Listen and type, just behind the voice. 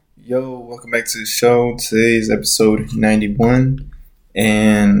Yo, welcome back to the show. Today's episode 91,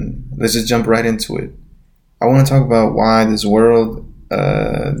 and let's just jump right into it. I want to talk about why this world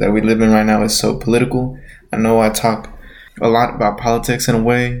that we live in right now is so political. I know I talk a lot about politics in a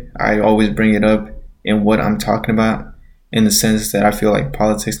way. I always bring it up in what I'm talking about, in the sense that I feel like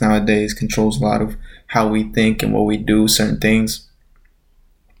politics nowadays controls a lot of how we think and what we do certain things.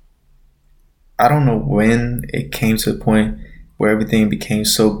 I don't know when it came to the point where everything became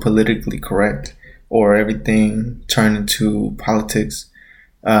so politically correct or everything turned into politics.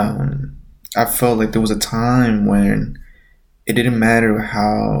 Um, I felt like there was a time when it didn't matter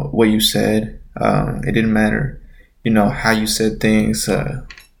what you said. It didn't matter, how you said things.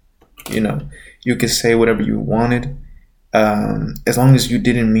 You know, you could say whatever you wanted, as long as you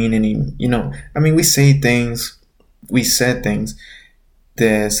didn't mean any. I mean, we said things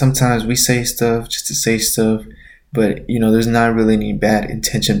that sometimes we say stuff just to say stuff, but there's not really any bad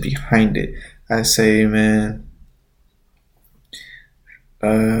intention behind it. I say, man,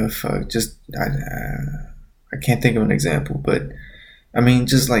 fuck, I can't think of an example, but I mean,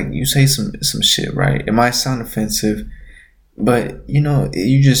 just like you say some shit, right? It might sound offensive, but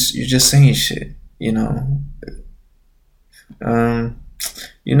you're just saying shit, Um,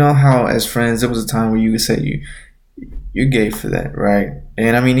 you know how as friends there was a time where you would say you're gay for that, right?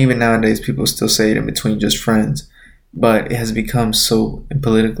 And I mean, even nowadays, people still say it in between just friends. But it has become so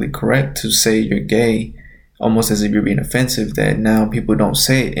politically correct to say you're gay, almost as if you're being offensive, that now people don't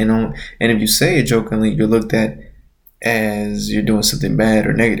say it. And if you say it jokingly, you're looked at as you're doing something bad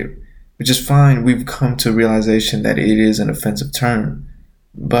or negative, which is fine. We've come to a realization that it is an offensive term.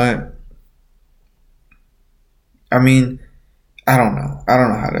 But, I mean, I don't know. I don't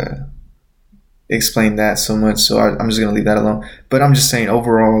know how to explain that so much, so I'm just gonna leave that alone. But I'm just saying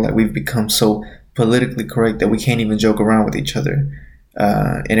overall, like, we've become so politically correct that we can't even joke around with each other,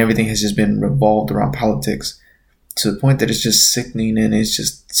 and everything has just been revolved around politics to the point that it's just sickening and it's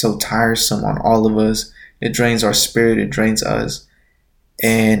just so tiresome on all of us. It drains our spirit, it drains us,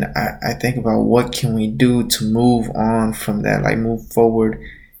 and I think about what can we do to move on from that, like move forward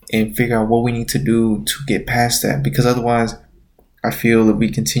and figure out what we need to do to get past that, because otherwise I feel if we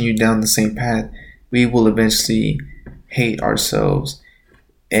continue down the same path, we will eventually hate ourselves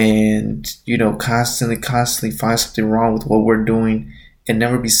and, constantly find something wrong with what we're doing and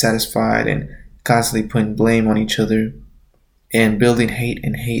never be satisfied and constantly putting blame on each other and building hate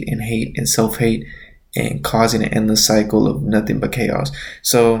and hate and hate and self-hate and causing an endless cycle of nothing but chaos.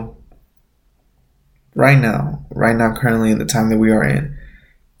 So right now, currently in the time that we are in,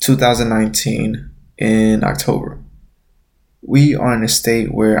 2019 in October, we are in a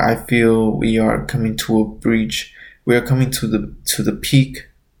state where I feel we are coming to a breach. We are coming to the peak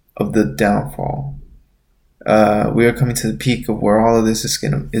of the downfall. We are coming to the peak of where all of this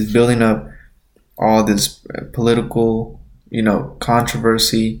is building up. All this political,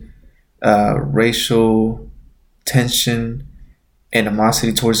 controversy, racial tension,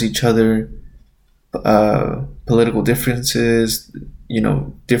 animosity towards each other, political differences,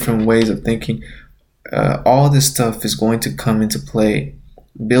 different ways of thinking. All this stuff is going to come into play,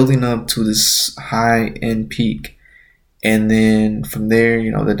 building up to this high end peak. And then from there,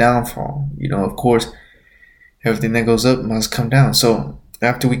 the downfall. Of course, everything that goes up must come down. So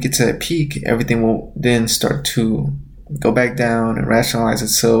after we get to that peak, everything will then start to go back down and rationalize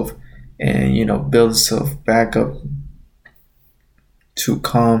itself and, build itself back up to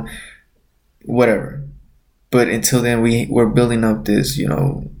calm, whatever. But until then, we're building up this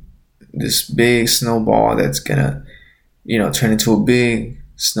big snowball that's gonna, turn into a big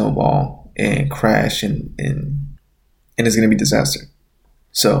snowball and crash and it's gonna be disaster.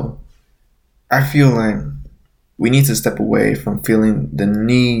 So I feel like we need to step away from feeling the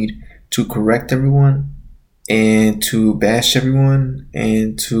need to correct everyone and to bash everyone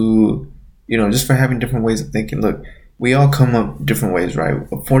and to, just for having different ways of thinking. Look, we all come up different ways, right?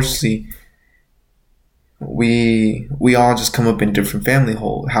 Unfortunately, we all just come up in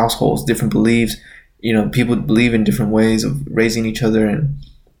different households, different beliefs. People believe in different ways of raising each other and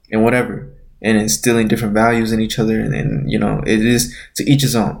whatever, and instilling different values in each other. And it is to each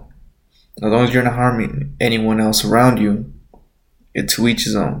his own. As long as you're not harming anyone else around you, it's to each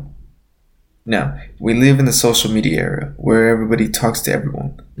his own. Now, we live in the social media era where everybody talks to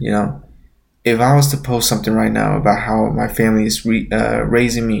everyone. If I was to post something right now about how my family is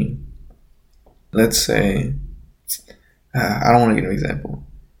raising me, let's say, I don't want to give an example.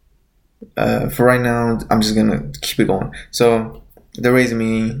 For right now, I'm just gonna keep it going. So they're raising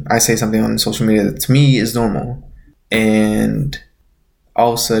me. I say something on social media that to me is normal, and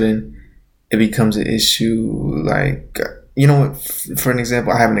all of a sudden it becomes an issue. Like you know what? For an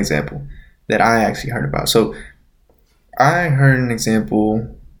example, I have an example that I actually heard about. So I heard an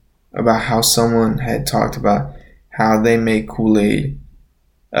example about how someone had talked about how they make Kool-Aid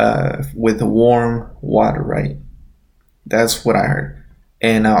with warm water, right? That's what I heard.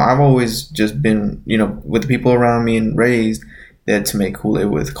 And now I've always just been, with the people around me and raised that to make Kool-Aid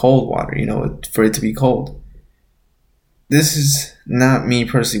with cold water, for it to be cold. This is not me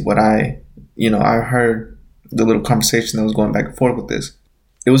personally what I heard the little conversation that was going back and forth with this.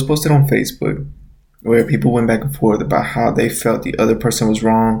 It was posted on Facebook where people went back and forth about how they felt the other person was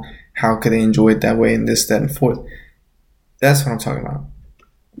wrong, how could they enjoy it that way, and this, that, and forth. That's what I'm talking about.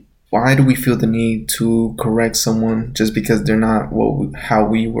 Why do we feel the need to correct someone just because they're not how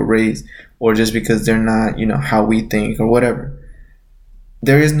we were raised, or just because they're not, how we think, or whatever?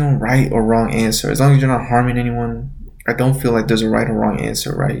 There is no right or wrong answer. As long as you're not harming anyone, I don't feel like there's a right or wrong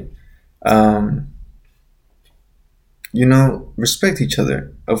answer, right? Respect each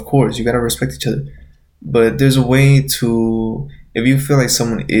other. Of course, you gotta respect each other. But there's a way to, if you feel like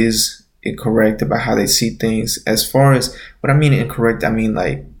someone is incorrect about how they see things, as far as, what I mean incorrect, I mean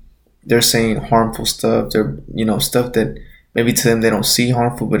like they're saying harmful stuff. They're, stuff that maybe to them they don't see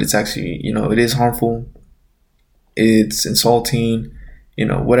harmful, but it's actually, it is harmful. It's insulting,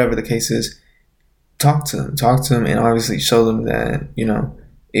 whatever the case is. Talk to them, and obviously show them that,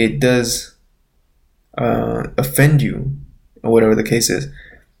 it does offend you, or whatever the case is.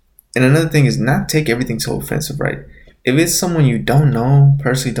 And another thing is not take everything so offensive, right? If it's someone you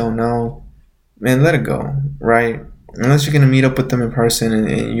personally don't know, man, let it go, right? Unless you're going to meet up with them in person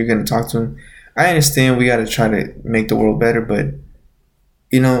and you're going to talk to them. I understand we got to try to make the world better, but,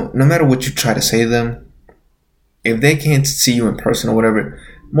 no matter what you try to say to them, if they can't see you in person or whatever,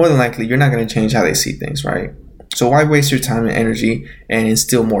 more than likely you're not going to change how they see things, right? So why waste your time and energy and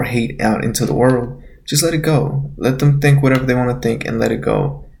instill more hate out into the world? Just let it go. Let them think whatever they want to think and let it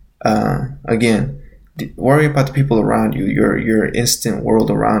go. Again, worry about the people around you, your instant world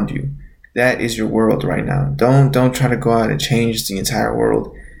around you. That is your world right now. Don't try to go out and change the entire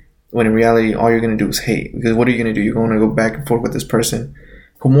world when in reality all you're going to do is hate. Because what are you going to do? You're going to go back and forth with this person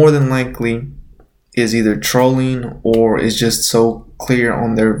who more than likely is either trolling or is just so clear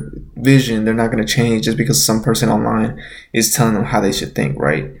on their vision they're not going to change just because some person online is telling them how they should think,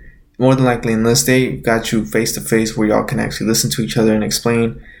 right? More than likely, unless they got you face to face where y'all can actually listen to each other and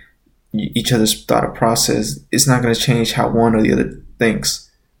explain each other's thought process, it's not going to change how one or the other thinks.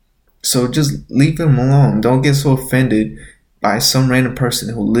 So just leave them alone. Don't get so offended by some random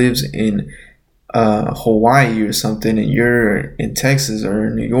person who lives in Hawaii or something, and you're in Texas or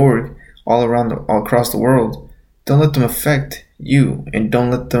New York, all across the world. Don't let them affect you, and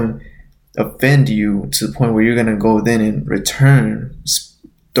don't let them offend you to the point where you're going to go then in return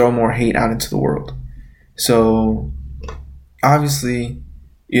throw more hate out into the world. So obviously,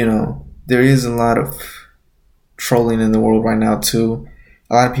 there is a lot of trolling in the world right now too.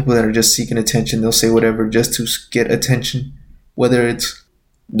 A lot of people that are just seeking attention. They'll say whatever just to get attention, whether it's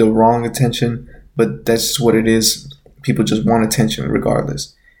the wrong attention, but that's just what it is. People just want attention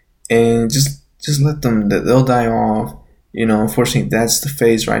regardless. And just let them, they'll die off. Unfortunately, that's the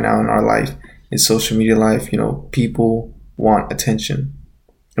phase right now in our life, in social media life. People want attention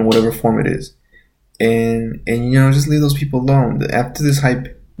in whatever form it is. And just leave those people alone. After this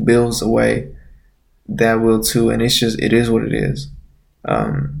hype builds away, that will too. And it is what it is.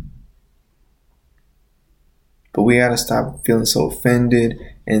 But we gotta stop feeling so offended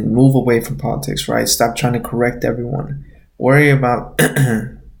and move away from politics, right? Stop trying to correct everyone. Worry about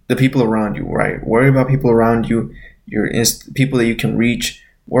the people around you, right? Worry about people around you, people that you can reach.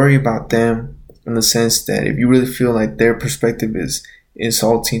 Worry about them in the sense that if you really feel like their perspective is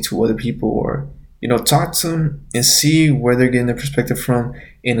insulting to other people, or talk to them and see where they're getting their perspective from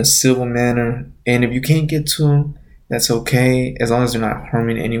in a civil manner. And if you can't get to them, that's okay, as long as they're not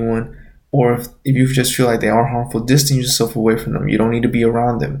harming anyone. Or if you just feel like they are harmful, distance yourself away from them. You don't need to be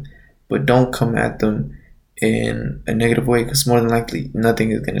around them, but don't come at them in a negative way, because more than likely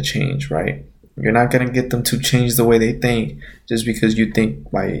nothing is going to change, right? You're not going to get them to change the way they think just because you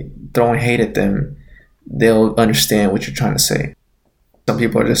think by throwing hate at them they'll understand what you're trying to say. Some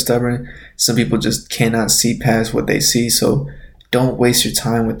people are just stubborn. Some people just cannot see past what they see. So don't waste your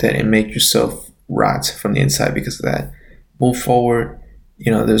time with that and make yourself rot from the inside because of that. Move forward.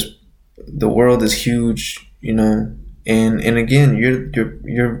 The world is huge, and again,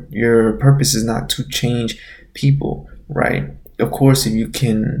 your purpose is not to change people, right? Of course, if you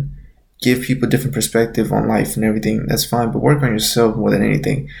can give people different perspective on life and everything, that's fine, but work on yourself more than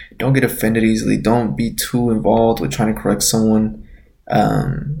anything. Don't get offended easily. Don't be too involved with trying to correct someone.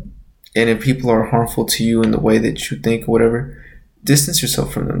 And if people are harmful to you in the way that you think or whatever, distance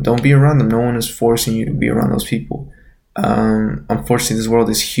yourself from them. Don't be around them. No one is forcing you to be around those people. Unfortunately, this world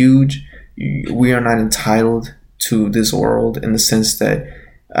is huge. We are not entitled to this world in the sense that,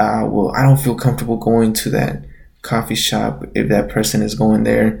 well, I don't feel comfortable going to that coffee shop if that person is going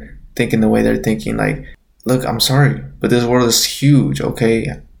there thinking the way they're thinking. Like, look, I'm sorry, but this world is huge, okay?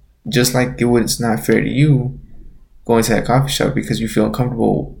 Just like it's not fair to you going to that coffee shop because you feel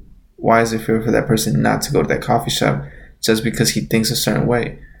uncomfortable. Why is it fair for that person not to go to that coffee shop just because he thinks a certain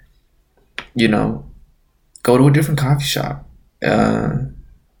way? You know, go to a different coffee shop,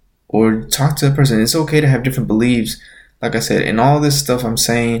 or talk to the person. It's okay to have different beliefs. Like I said, in all this stuff I'm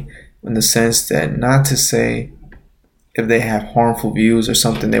saying in the sense that not to say if they have harmful views or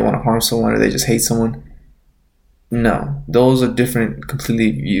something, they want to harm someone or they just hate someone. No, those are different,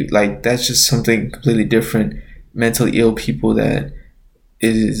 completely. Like, that's just something completely different. Mentally ill people that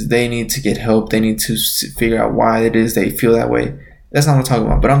they need to get help. They need to figure out why it is they feel that way. That's not what I'm talking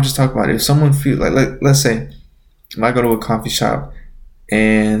about. But I'm just talking about if someone feel like let's say if I go to a coffee shop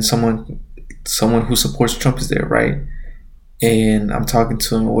and someone who supports Trump is there, right? And I'm talking to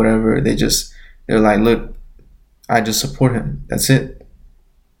them or whatever. They're like, look, I just support him. That's it.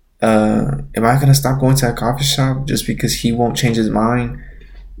 Am I gonna stop going to that coffee shop just because he won't change his mind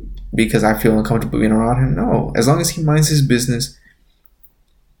because I feel uncomfortable being around him? No. As long as he minds his business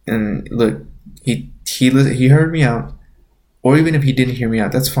and look, he heard me out, or even if he didn't hear me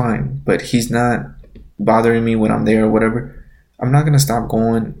out, that's fine. But he's not bothering me when I'm there or whatever. I'm not gonna stop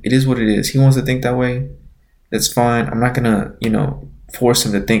going. It is what it is. He wants to think that way. That's fine. I'm not gonna, force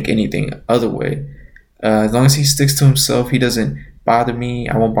him to think anything other way. As long as he sticks to himself, he doesn't bother me.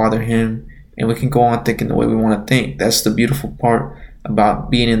 I won't bother him, and we can go on thinking the way we want to think. That's the beautiful part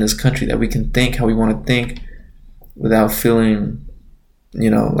about being in this country, that we can think how we want to think without feeling,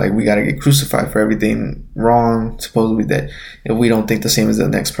 like we got to get crucified for everything wrong, supposedly, that if we don't think the same as the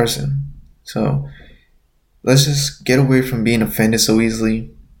next person. So let's just get away from being offended so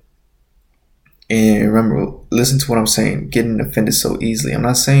easily. And remember, listen to what I'm saying, getting offended so easily. I'm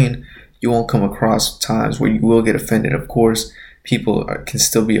not saying you won't come across times where you will get offended. Of course, people can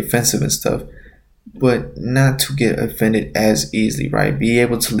still be offensive and stuff, but not to get offended as easily, right? Be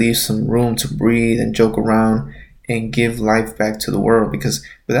able to leave some room to breathe and joke around and give life back to the world, because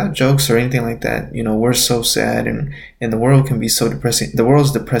without jokes or anything like that, we're so sad, and the world can be so depressing. The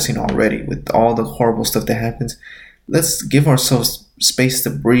world's depressing already with all the horrible stuff that happens. Let's give ourselves space to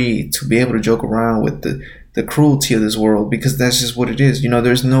breathe, to be able to joke around with the cruelty of this world, because that's just what it is.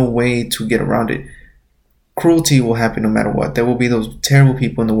 There's no way to get around it. Cruelty will happen no matter what. There will be those terrible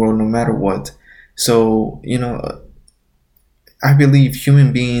people in the world no matter what. So, I believe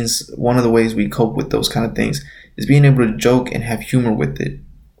human beings, one of the ways we cope with those kind of things is being able to joke and have humor with it.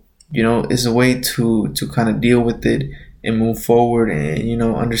 It's a way to kind of deal with it and move forward and,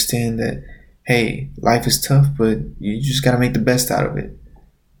 understand that, hey, life is tough, but you just got to make the best out of it.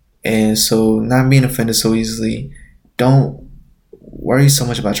 And so not being offended so easily. Don't worry so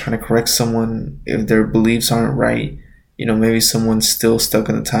much about trying to correct someone if their beliefs aren't right. Maybe someone's still stuck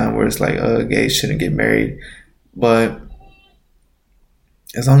in the time where it's like, gays shouldn't get married. But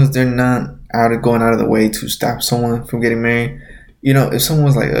as long as they're not going out of the way to stop someone from getting married, if someone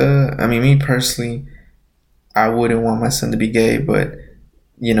was like, me personally, I wouldn't want my son to be gay, but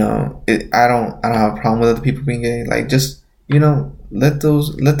I don't have a problem with other people being gay. Like, just let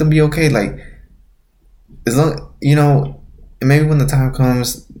them be okay. Like, as long maybe when the time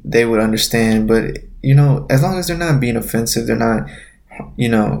comes they would understand, but as long as they're not being offensive, they're not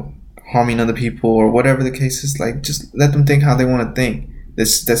harming other people or whatever the case is, like, just let them think how they want to think.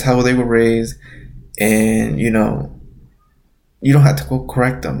 That's how they were raised, and you don't have to go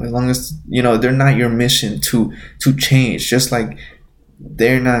correct them, as long as they're not your mission to change. Just like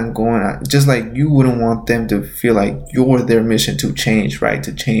they're not going out, just like you wouldn't want them to feel like you're their mission to change, right?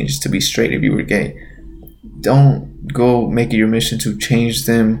 To change, to be straight if you were gay. Don't go make it your mission to change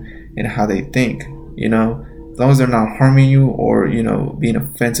them and how they think. As long as they're not harming you or being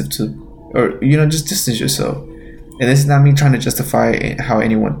offensive to, or just distance yourself. And this is not me trying to justify how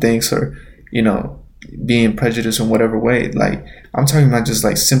anyone thinks or being prejudiced in whatever way. Like, I'm talking about just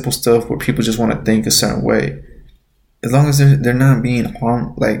like simple stuff where people just want to think a certain way. As long as they're not being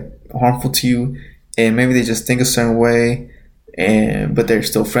harmful to you, and maybe they just think a certain way, but they're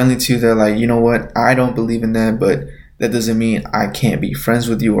still friendly to you. They're like, you know what, I don't believe in that, but that doesn't mean I can't be friends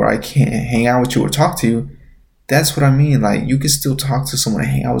with you or I can't hang out with you or talk to you. That's what I mean. Like, you can still talk to someone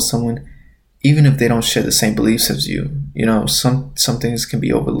and hang out with someone even if they don't share the same beliefs as you. Some things can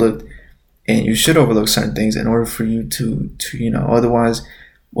be overlooked, and you should overlook certain things in order for you to otherwise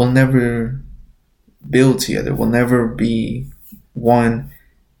we'll never build together. We'll never be one,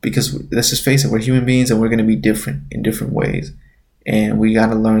 because let's just face it, we're human beings and we're going to be different in different ways. And we got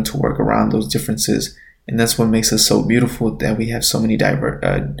to learn to work around those differences. And that's what makes us so beautiful, that we have so many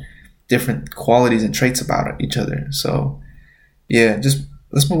different qualities and traits about each other. So, yeah, just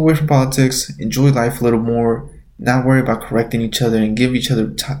let's move away from politics, enjoy life a little more, not worry about correcting each other, and give each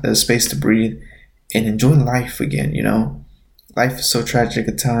other space to breathe and enjoy life again, you know? Life is so tragic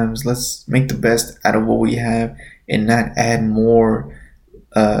at times. Let's make the best out of what we have and not add more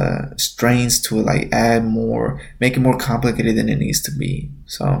strains to it, like add more, make it more complicated than it needs to be.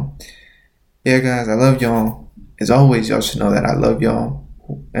 So, yeah, guys, I love y'all. As always, y'all should know that I love y'all,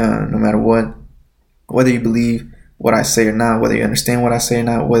 no matter what. Whether you believe what I say or not, whether you understand what I say or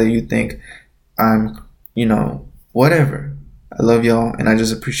not, whether you think I'm, whatever. I love y'all, and I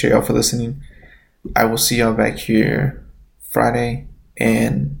just appreciate y'all for listening. I will see y'all back here Friday.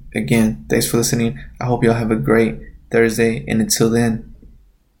 And again, thanks for listening. I hope y'all have a great Thursday. And until then,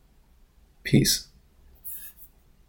 peace.